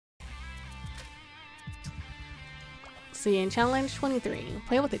See, in challenge 23,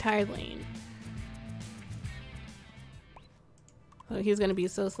 play with a tired lane. Oh, he's gonna be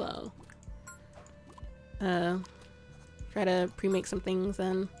so slow. Try to pre-make some things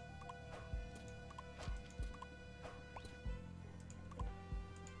then.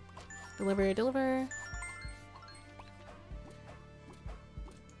 Deliver.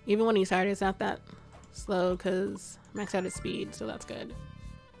 Even when he's tired, it's not that slow because maxed out his speed, so that's good.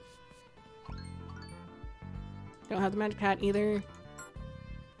 Don't have the magic hat either.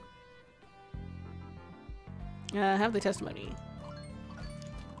 Have the testimony.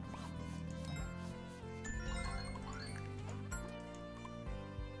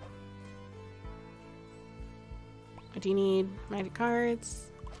 What do you need? Magic cards.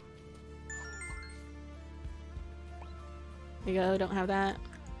 There you go, don't have that.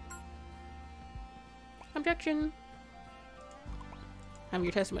 Objection. Have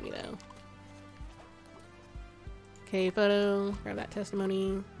your testimony though. Okay, photo. Grab that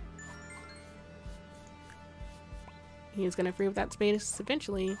testimony. He's gonna free up that space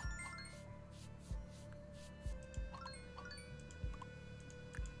eventually.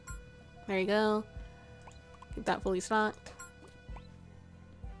 There you go. Get that fully stocked.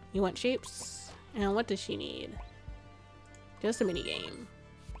 You want shapes? And what does she need? Just a mini game.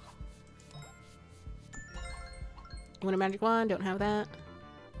 You want a magic wand? Don't have that.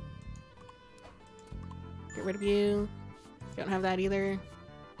 Get rid of you. Don't have that either.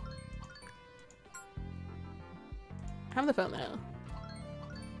 Have the phone though.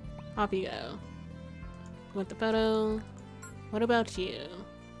 Off you go. You want the photo? What about you?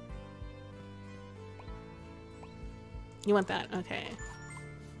 You want that? Okay.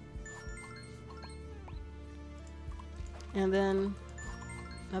 And then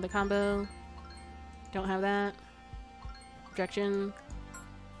another combo. Don't have that. Objection.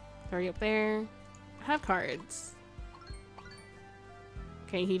 Throw you up there. Have cards.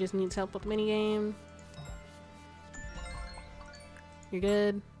 Okay, he just needs help with the minigame. You're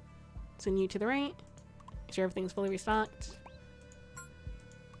good. Send you to the right. Make sure everything's fully restocked.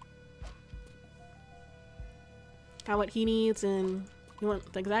 Got what he needs, and you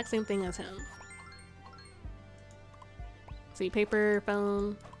want the exact same thing as him. See, paper,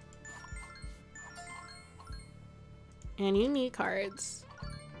 phone. And you need cards.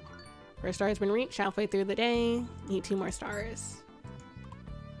 First star has been reached halfway through the day. Need 2 more stars.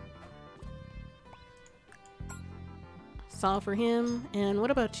 Solve for him. And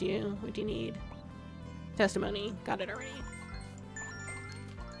what about you? What do you need? Testimony. Got it already.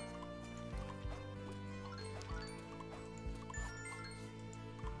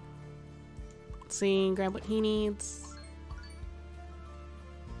 Let's see, grab what he needs.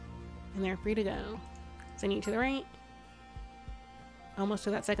 And they're free to go. Send you to the right. Almost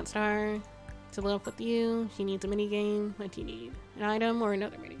to that 2nd star. To level up with you, she needs a mini game. What do you need? An item or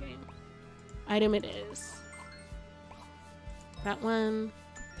another mini game? Item it is. That one.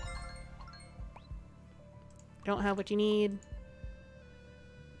 Don't have what you need.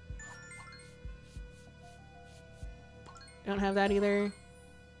 Don't have that either.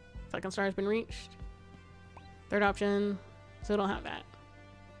 2nd star has been reached. 3rd option. Still don't have that.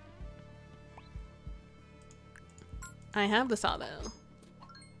 I have the saw though.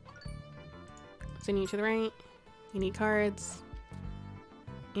 Send you to the right. You need cards.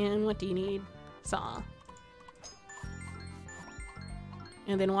 And what do you need? Saw.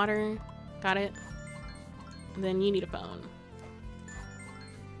 And then water. Got it. And then you need a phone.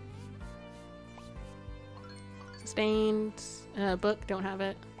 Sustained. Book. Don't have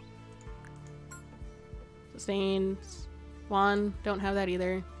it. Sustained. Wand. Don't have that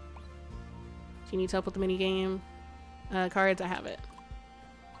either. She needs help with the mini game. Cards. I have it.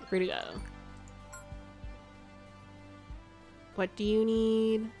 Free to go. What do you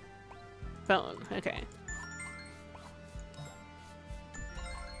need? Phone. Okay.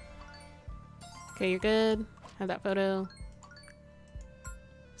 Okay, you're good. Have that photo.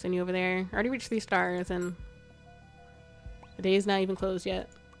 Send you over there. Already reached 3 stars and the day is not even closed yet.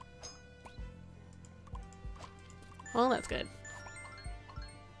 Well, that's good.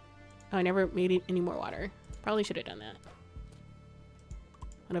 Oh, I never made any more water. Probably should have done that.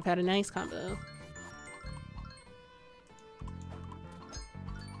 Would have had a nice combo.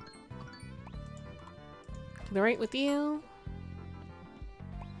 To the right with you.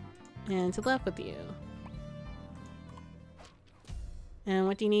 And to the left with you. And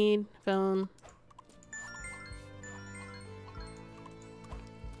what do you need? Phone.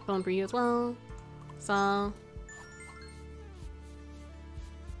 Phone for you as well. Saw.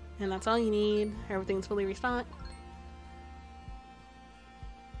 And that's all you need. Everything's fully restocked.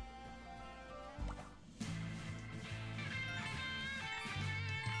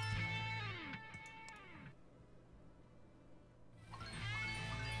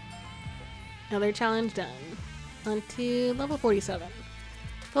 Another challenge done. On to level 47.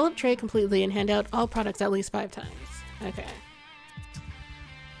 Fill up tray completely and hand out all products at least 5 times. Okay.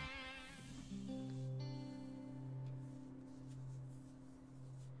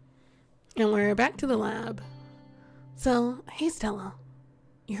 And we're back to the lab. So, hey Stella.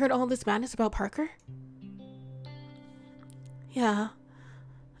 You heard all this madness about Parker? Yeah.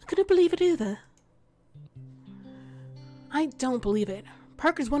 I couldn't believe it either. I don't believe it.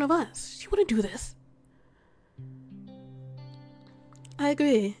 Parker's one of us. She wouldn't do this. I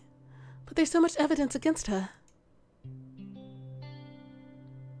agree. But there's so much evidence against her.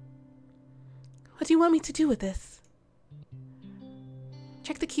 What do you want me to do with this?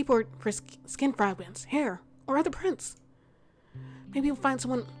 Check the keyboard for skin fragments, hair, or other prints. Maybe you'll find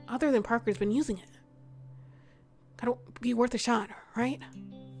someone other than Parker's been using it. Gotta be worth a shot, right?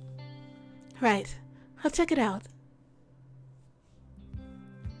 Right. I'll check it out.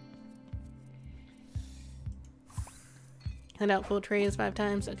 Hand out full trays 5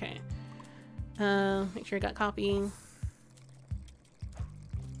 times. Okay. Make sure I got copy.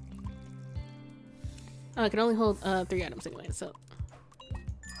 Oh, I can only hold 3 items anyway, so.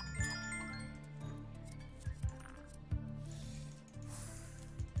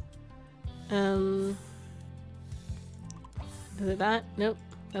 Is it that? Nope.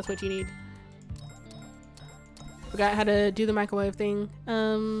 That's what you need. Forgot how to do the microwave thing.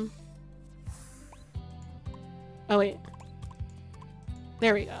 Oh wait.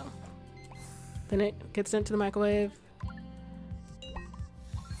 There we go. Then it gets sent to the microwave.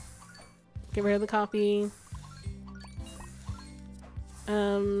 Get rid of the copy.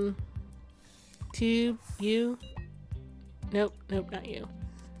 To you. Nope, not you.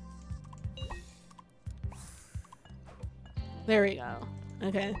 There we go.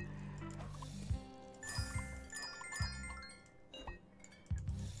 Okay.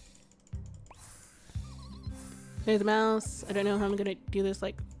 There's the mouse. I don't know how I'm gonna do this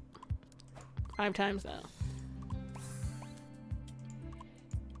like 5 times though.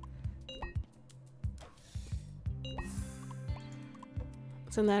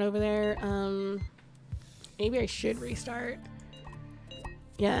 Send that over there. Maybe I should restart.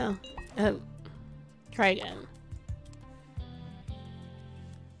 Yeah. Try again.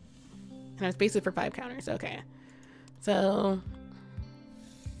 And it's basically for 5 counters. Okay. So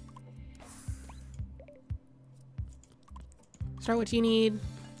start what you need.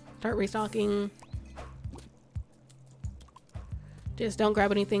 Start restocking. Just don't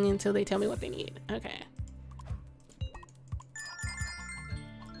grab anything until they tell me what they need. Okay.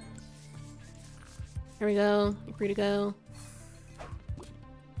 There we go. You're free to go.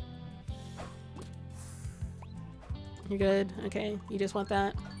 You're good. Okay. You just want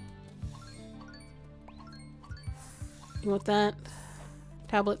that. You want that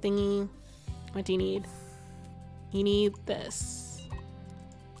tablet thingy. What do you need? You need this.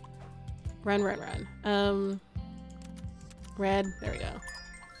 Run. Red. There we go.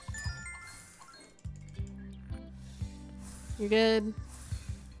 You're good.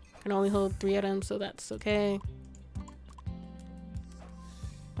 Can only hold 3 items, so that's okay.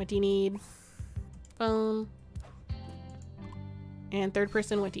 What do you need? Phone. And third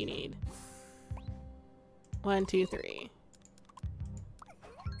person, what do you need? 1, 2, 3.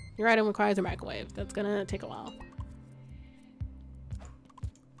 Your item requires a microwave. That's gonna take a while.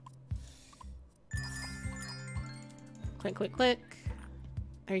 Click, click, click.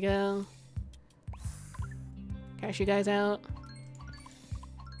 There you go. Cash you guys out.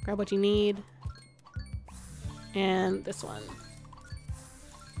 Grab what you need. And this one.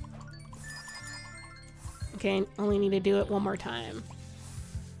 Okay, only need to do it 1 more time.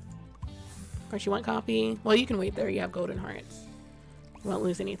 Of course, you want copy. Well, you can wait there. You have golden hearts. You won't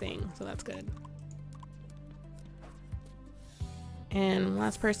lose anything, so that's good. And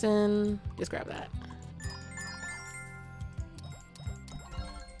last person, just grab that.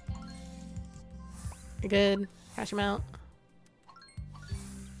 You're good. Cash him out.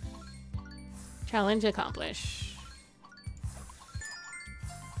 Challenge accomplished.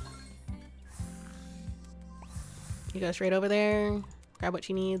 You go straight over there, grab what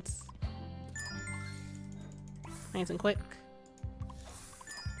she needs. Nice and quick.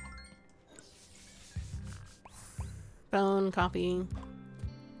 Phone, copy.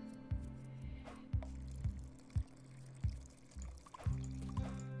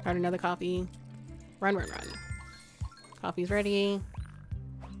 Start another copy. Run. Copy's ready.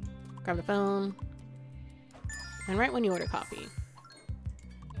 Grab the phone. And right when you order copy.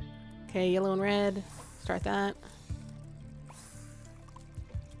 Okay, yellow and red. Start that.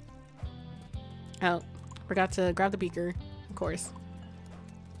 Oh, forgot to grab the beaker, of course.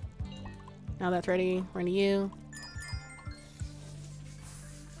 Now that's ready, run to you.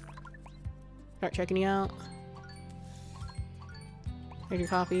 Start checking you out. Here's your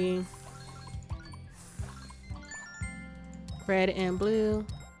coffee. Red and blue.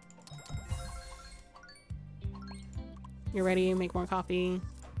 You're ready, make more coffee.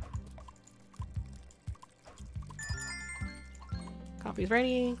 Coffee's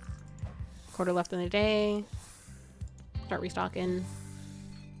ready. Quarter left in the day. Start restocking.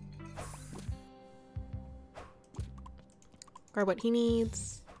 Grab what he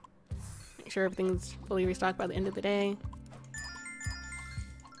needs. Make sure everything's fully restocked by the end of the day.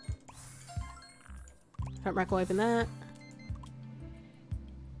 Start microwaving that.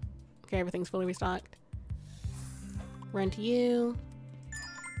 Okay, everything's fully restocked. Run to you.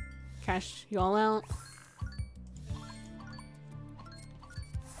 Cash you all out.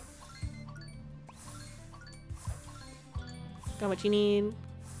 Got what you need.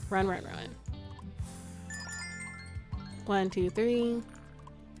 Run, run, run. 1, 2, 3.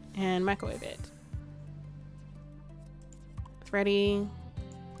 And microwave it. It's ready.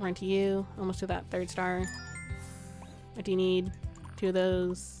 Run to you. Almost to that 3rd star. What do you need? 2 of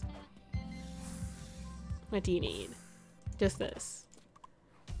those. What do you need? Just this.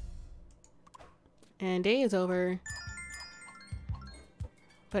 And day is over.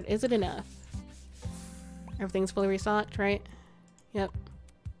 But is it enough? Everything's fully restocked, right? Yep.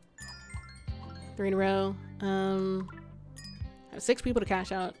 3 in a row. Have 6 people to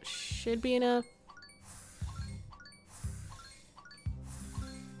cash out. Should be enough.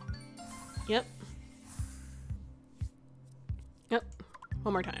 Yep. Yep.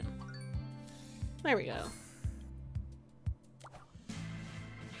 One more time. There we go.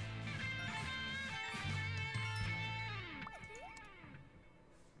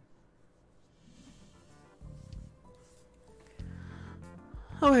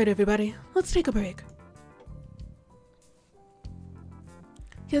 Alright everybody, let's take a break.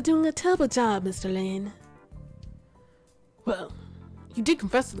 You're doing a terrible job, Mr. Lane. Well, you did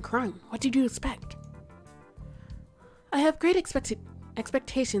confess to the crime. What did you expect? I have great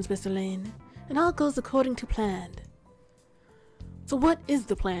expectations, Mr. Lane, and all goes according to plan. So what is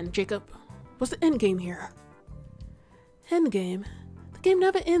the plan, Jacob? What's the end game here? End game? The game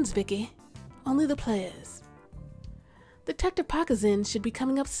never ends, Vicky. Only the players. Detective Parker's end should be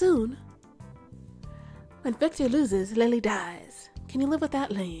coming up soon. When Victor loses, Lily dies. Can you live with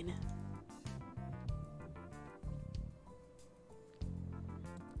that, Lane?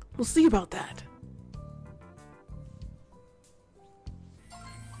 We'll see about that.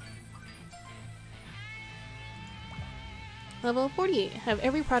 Level 48. Have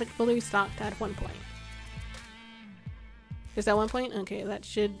every product fully stocked at 1 point. Is that 1 point? Okay, that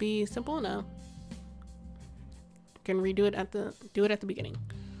should be simple enough. Can redo it at the beginning.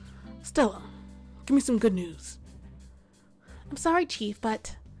 Stella, give me some good news. I'm sorry, Chief,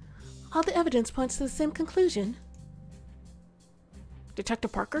 but all the evidence points to the same conclusion.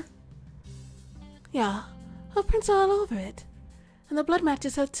 Detective Parker? Yeah, her prints are all over it. And the blood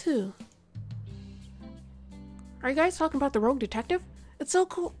matches her too. Are you guys talking about the rogue detective? It's so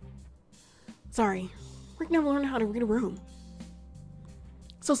cool. Sorry, Rick never learned how to read a room.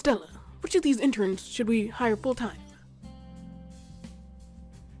 So Stella, which of these interns should we hire full-time?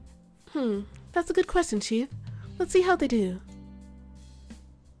 That's a good question, Chief. Let's see how they do.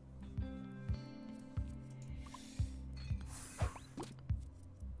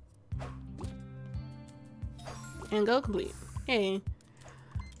 And go complete. Hey.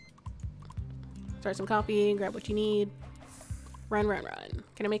 Start some coffee, grab what you need. Run, run, run.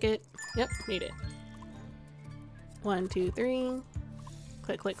 Can I make it? Yep, made it. 1, 2, 3.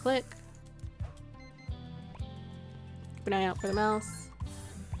 Click, click, click. Keep an eye out for the mouse.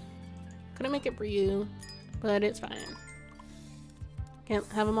 Couldn't make it for you, but it's fine. Can't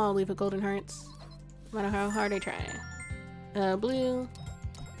have them all leave with golden hearts, no matter how hard I try. Blue.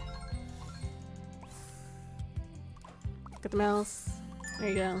 Get the mouse. There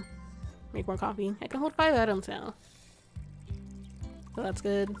you go. Make more coffee. I can hold 5 items now. So that's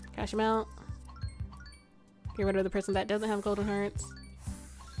good. Cash them out. Get rid of the person that doesn't have golden hearts.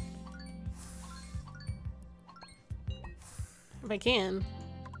 If I can.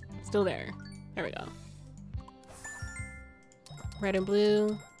 Still there. There we go. Red and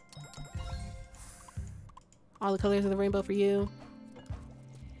blue. All the colors of the rainbow for you.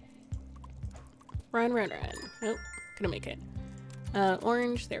 Run, run, run. Nope. Couldn't make it.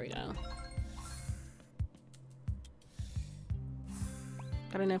 Orange. There we go.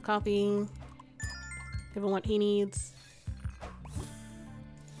 Got enough coffee. Give him what he needs.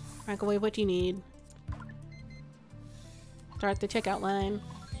 Microwave what you need. Start the checkout line.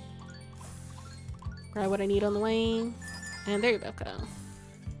 Grab what I need on the way. And there you both go.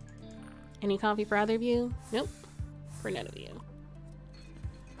 Any coffee for either of you? Nope. For none of you.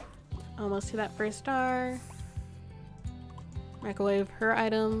 Almost to that first star. Microwave her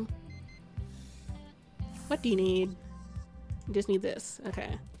item. What do you need? You just need this.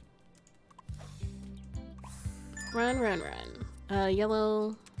 Okay. Run, run, run.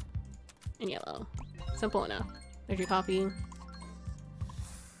 Yellow and yellow. Simple enough. There's your coffee.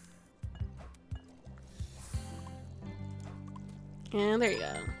 And there you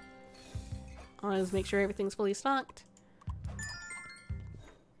go. Always make sure everything's fully stocked.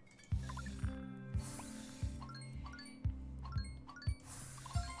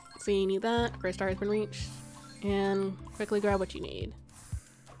 So you need that. First star has been reached. And quickly grab what you need.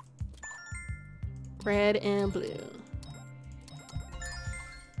 Red and blue.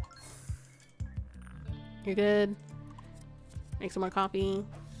 You're good. Make some more coffee.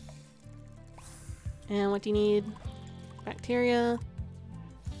 And what do you need? Bacteria.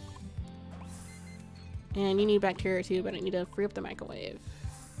 And you need bacteria too, but I need to free up the microwave.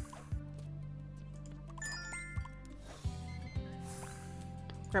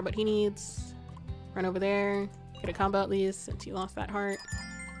 Grab what he needs. Run over there. Get a combo at least since you lost that heart.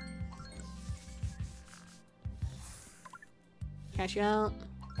 Cash you out.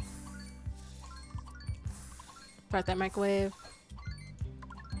 Start that microwave.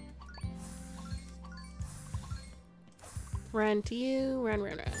 Run to you. Run,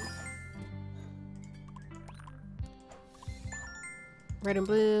 run, run. Red and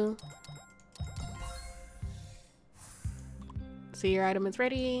blue. See, your item is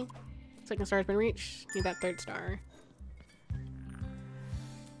ready. Second star has been reached. Need that third star.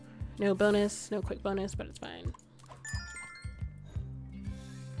 No bonus, no quick bonus, but it's fine.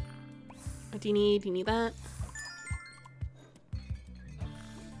 What do you need? You need that.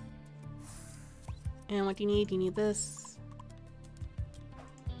 And what do you need? You need this.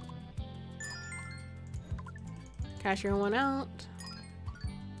 Cash your one out.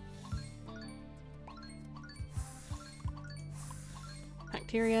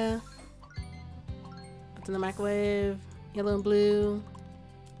 Bacteria. What's in the microwave? Yellow and blue.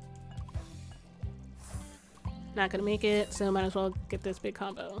 Not gonna make it, so might as well get this big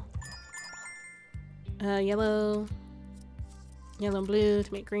combo. Yellow. Yellow and blue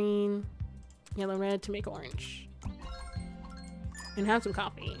to make green. Yellow and red to make orange. And have some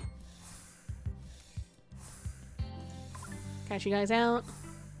coffee. Cash you guys out.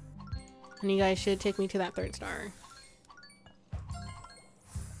 And you guys should take me to that third star.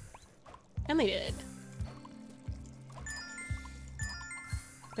 And they did.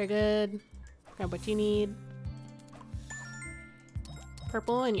 They're good. Grab what you need.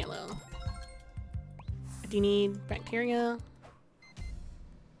 Purple and yellow. What do you need? Bacteria.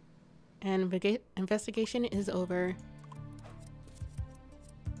 And investigation is over.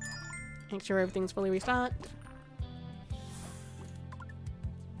 Make sure everything's fully restocked.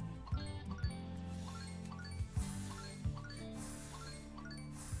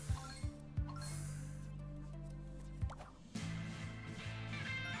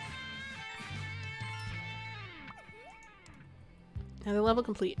 Another level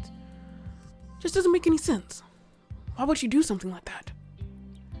complete. Just doesn't make any sense. Why would you do something like that?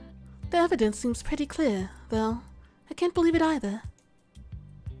 The evidence seems pretty clear, though. I can't believe it either.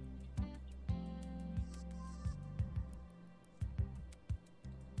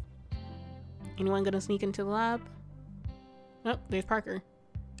 Anyone gonna sneak into the lab? Oh, there's Parker.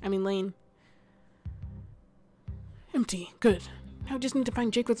 I mean Lane. Empty. Good. Now we just need to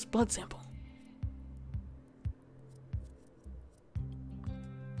find Jacob's blood sample.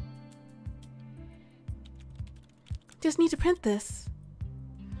 Just need to print this.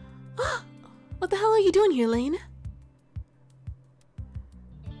 What the hell are you doing here, Lane?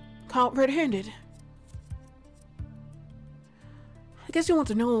 Caught red-handed. I guess you want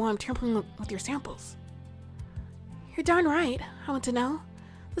to know why I'm tampering with your samples. You're darn right. I want to know.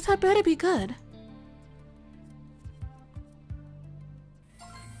 This had better be good.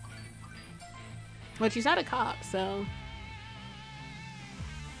 Well, she's not a cop, so...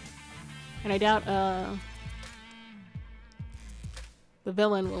 And I doubt, the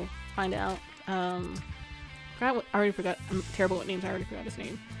villain will find out. I already forgot. I'm terrible with names. I already forgot his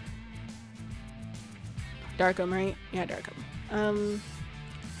name. Darkham, right? Yeah, Darkham.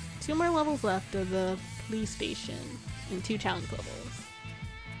 2 more levels left of the police station and 2 challenge levels.